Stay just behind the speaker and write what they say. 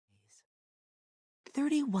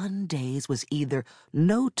31 days was either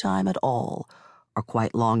no time at all or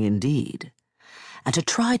quite long indeed, and to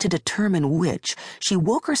try to determine which, she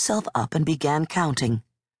woke herself up and began counting,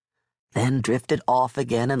 then drifted off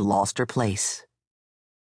again and lost her place.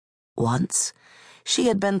 Once, she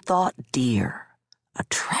had been thought dear, a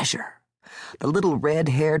treasure, the little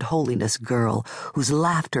red-haired holiness girl whose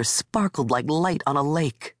laughter sparkled like light on a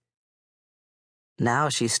lake. Now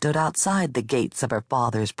she stood outside the gates of her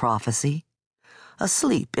father's prophecy,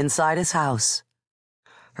 asleep inside his house.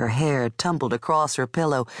 Her hair tumbled across her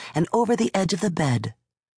pillow and over the edge of the bed.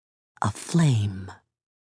 A flame.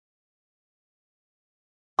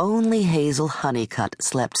 Only Hazel Honeycutt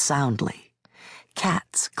slept soundly,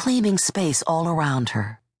 cats claiming space all around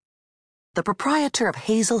her. The proprietor of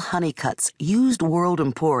Hazel Honeycutt's Used World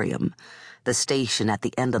Emporium, the station at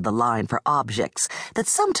the end of the line for objects that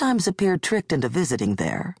sometimes appeared tricked into visiting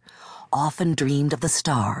there, often dreamed of the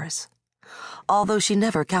stars, although she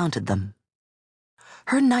never counted them.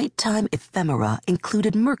 Her nighttime ephemera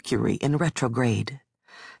included Mercury in retrograde,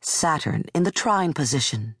 Saturn in the trine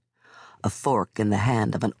position, a fork in the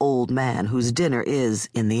hand of an old man whose dinner is,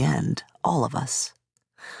 in the end, all of us,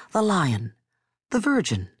 the lion, the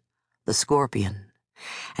virgin, the scorpion,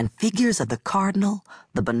 and figures of the cardinal,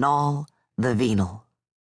 the banal, the venal.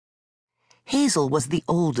 Hazel was the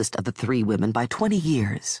oldest of the three women by 20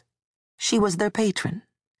 years. She was their patron,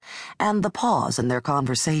 and the pause in their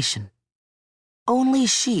conversation. Only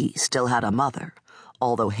she still had a mother,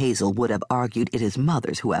 although Hazel would have argued it is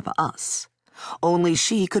mothers who have us. Only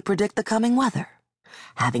she could predict the coming weather,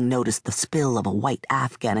 having noticed the spill of a white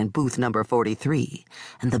Afghan in booth number 43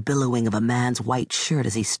 and the billowing of a man's white shirt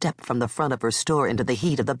as he stepped from the front of her store into the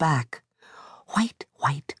heat of the back. White,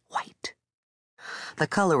 white, white. The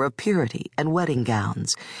color of purity and wedding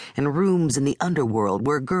gowns and rooms in the underworld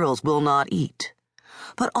where girls will not eat,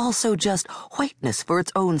 but also just whiteness for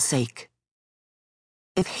its own sake.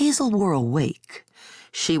 If Hazel were awake,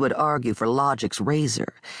 she would argue for logic's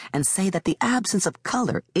razor and say that the absence of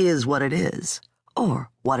color is what it is, or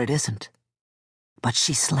what it isn't. But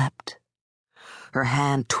she slept. Her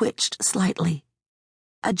hand twitched slightly,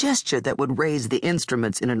 a gesture that would raise the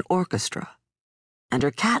instruments in an orchestra, and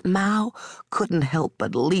her cat Mao couldn't help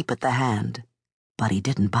but leap at the hand, but he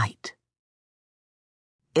didn't bite.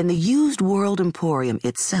 In the Used World Emporium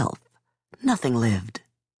itself, nothing lived,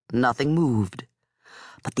 nothing moved,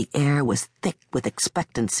 but the air was thick with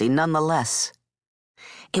expectancy nonetheless.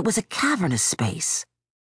 It was a cavernous space,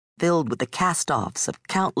 filled with the cast-offs of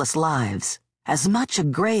countless lives, as much a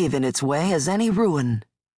grave in its way as any ruin.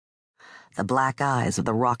 The black eyes of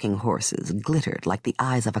the rocking horses glittered like the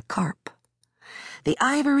eyes of a carp. The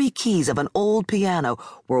ivory keys of an old piano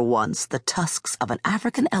were once the tusks of an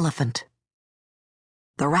African elephant.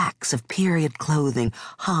 The racks of period clothing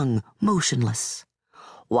hung motionless,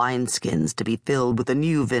 wineskins to be filled with a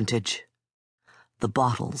new vintage. The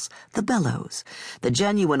bottles, the bellows, the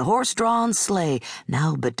genuine horse-drawn sleigh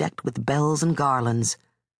now bedecked with bells and garlands.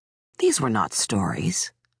 These were not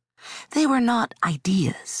stories. They were not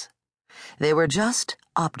ideas. They were just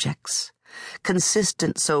objects,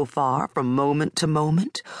 consistent so far from moment to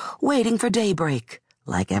moment, waiting for daybreak,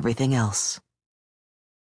 like everything else.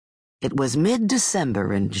 It was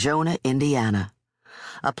mid-December in Jonah, Indiana,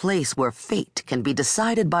 a place where fate can be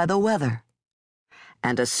decided by the weather,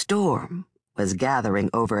 and a storm was gathering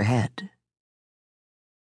overhead.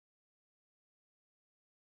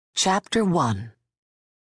 Chapter 1.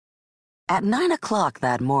 At 9 o'clock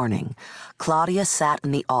that morning, Claudia sat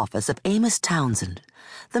in the office of Amos Townsend,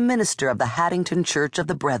 the minister of the Haddington Church of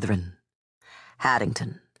the Brethren.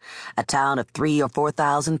 Haddington, a town of 3,000 or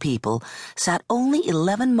 4,000 people, sat only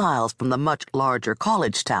 11 miles from the much larger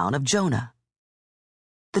college town of Jonah.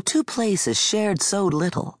 The two places shared so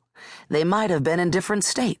little, they might have been in different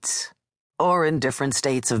states, or in different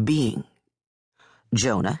states of being.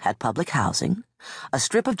 Jonah had public housing, a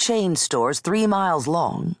strip of chain stores 3 miles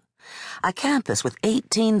long, a campus with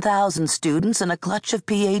 18,000 students and a clutch of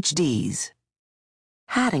PhDs.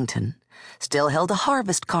 Haddington still held a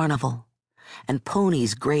harvest carnival, and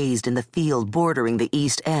ponies grazed in the field bordering the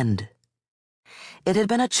East End. It had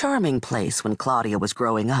been a charming place when Claudia was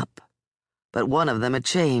growing up, but one of them had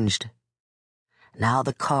changed. Now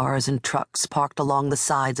the cars and trucks parked along the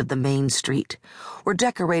sides of the main street were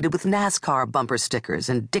decorated with NASCAR bumper stickers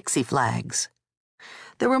and Dixie flags.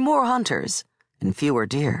 There were more hunters and fewer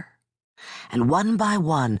deer, and one by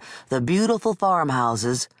one the beautiful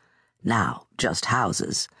farmhouses, now just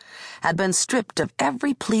houses, had been stripped of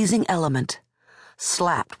every pleasing element,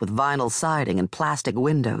 slapped with vinyl siding and plastic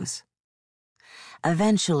windows.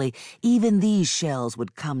 Eventually, even these shells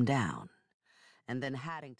would come down, and then Haddington